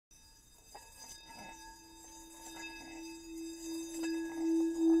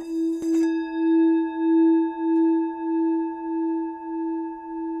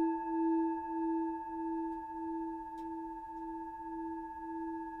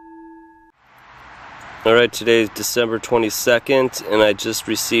Alright, today is December 22nd, and I just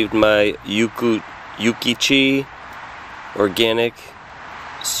received my Yuuki-Cha Organic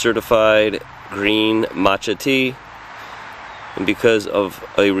Certified Green Matcha Tea. And because of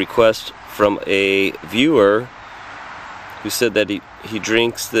a request from a viewer who said that he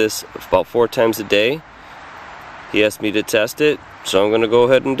drinks this about 4 times a day, he asked me to test it, so I'm going to go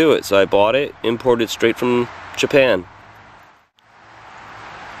ahead and do it. So I bought it, imported straight from Japan.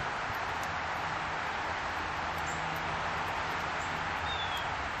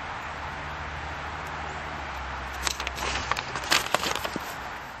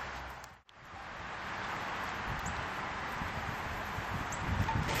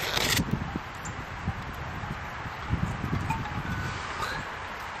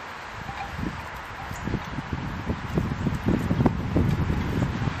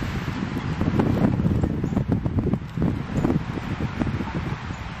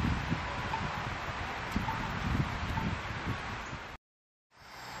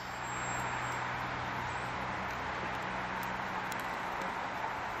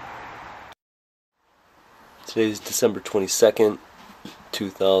 Today is December 22nd,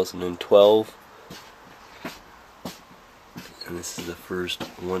 2012, and this is the first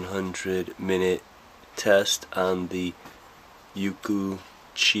 100-minute test on the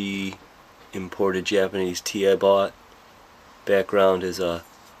Yuuki-Cha imported Japanese tea I bought. Background is a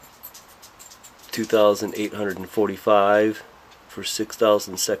 2,845 for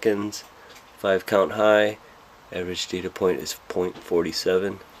 6,000 seconds, 5 count high. Average data point is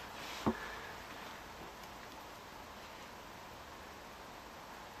 0.47.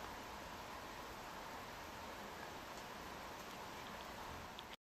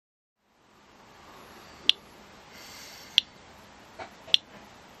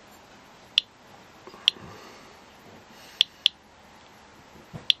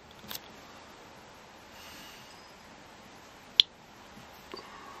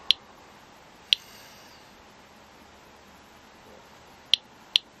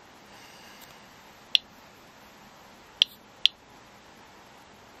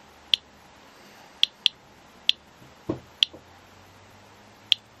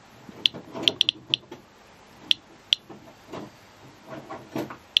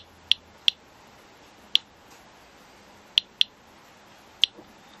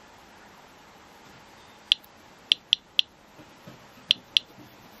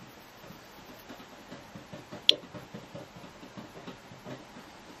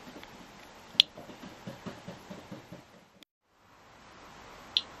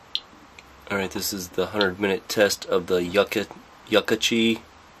 Alright, this is the 100-minute test of the Yuuki-Cha,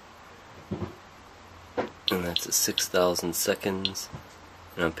 and that's at 6,000 seconds,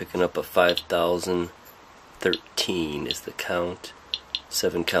 and I'm picking up a 5,013 is the count,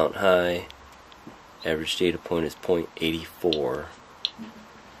 7 count high, average data point is 0.84.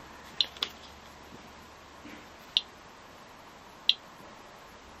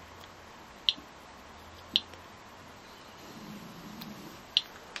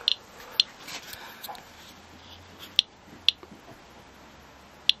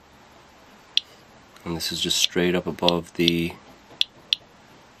 And this is just straight up above the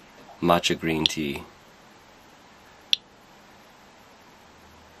matcha green tea.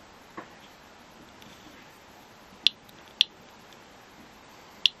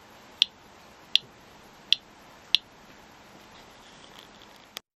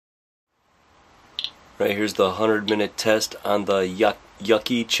 Right, here's the 100-minute test on the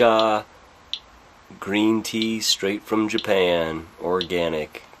Yuuki-Cha green tea straight from Japan,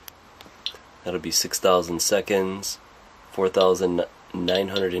 organic. That'll be 6,000 seconds,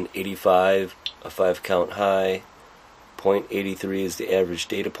 4,985, a 5 count high, 0.83 is the average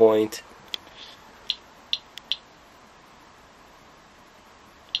data point.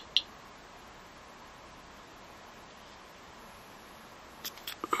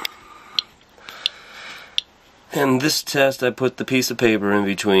 And this test I put the piece of paper in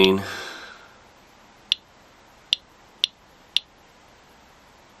between.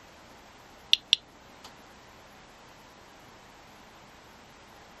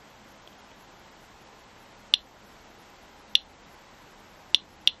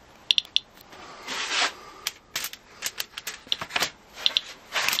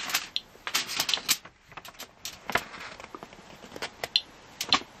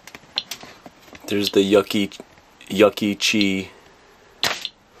 There's the Yuuki-Cha.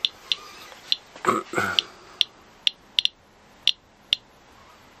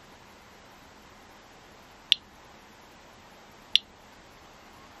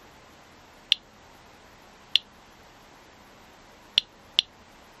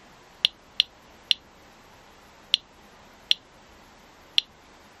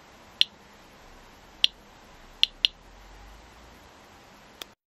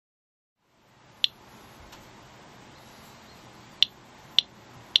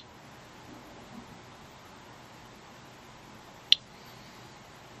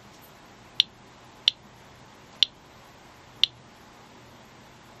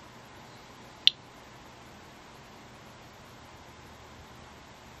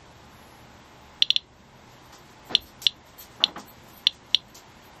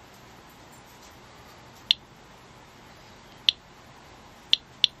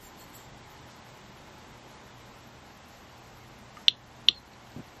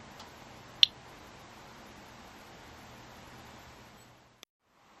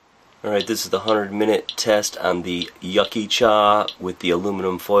 Alright, this is the 100-minute test on the Yuuki-Cha with the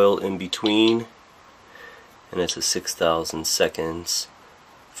aluminum foil in between. And it's a 6,000 seconds,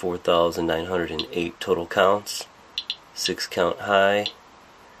 4,908 total counts, 6 count high.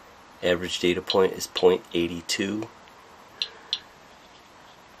 Average data point is 0.82.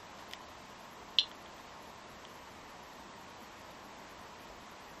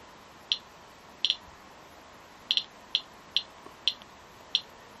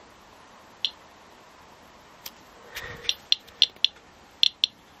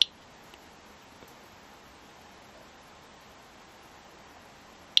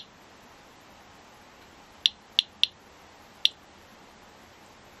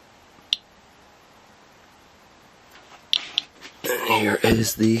 And here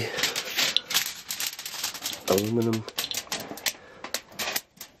is the aluminum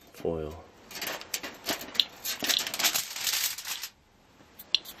foil.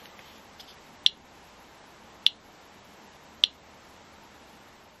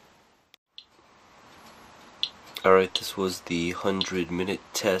 Alright, this was the 100-minute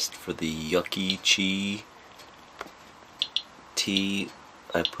test for the Yuuki-Cha tea.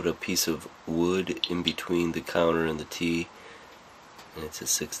 I put a piece of wood in between the counter and the tea, and it's a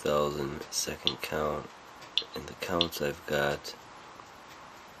 6,000 second count, and the counts I've got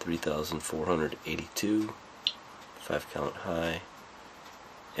 3,482, 5 count high.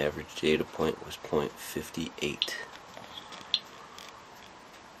 Average data point was 0.58.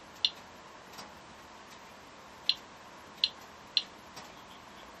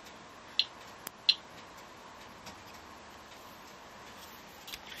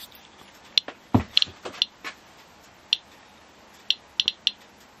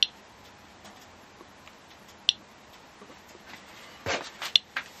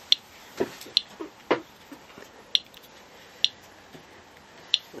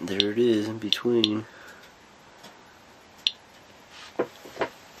 And there it is in between.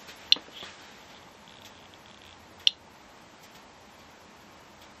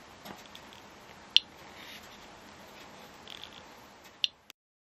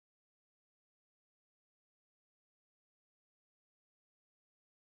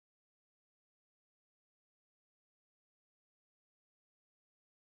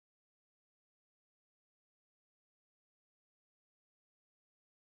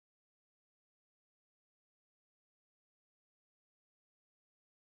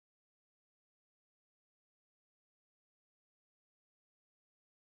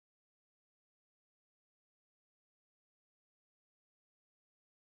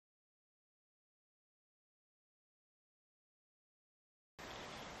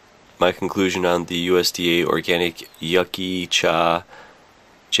 My conclusion on the USDA Organic Yuuki-Cha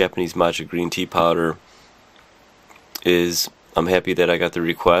Japanese Matcha Green Tea Powder is I'm happy that I got the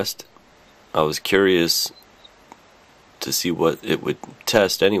request. I was curious to see what it would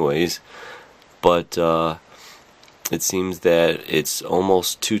test anyways, but it seems that it's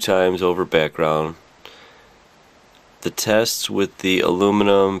almost 2 times over background. The tests with the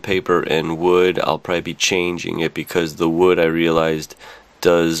aluminum, paper, and wood, I'll probably be changing it because the wood, I realized,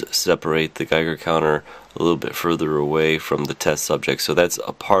 does separate the Geiger counter a little bit further away from the test subject, so that's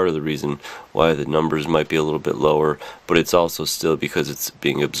a part of the reason why the numbers might be a little bit lower, but it's also still because it's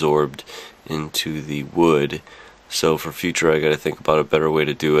being absorbed into the wood. So for future I gotta think about a better way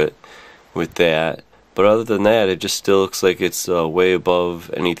to do it with that. But other than that, it just still looks like it's way above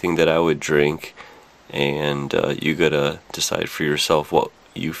anything that I would drink, and you gotta decide for yourself what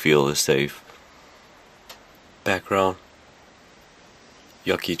you feel is safe. Background,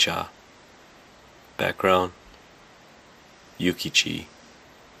 Yuuki-Cha. Background, Yuuki-Cha.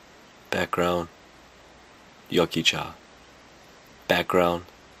 Background, Yuuki-Cha. Background,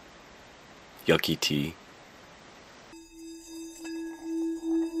 Yuuki-Tea.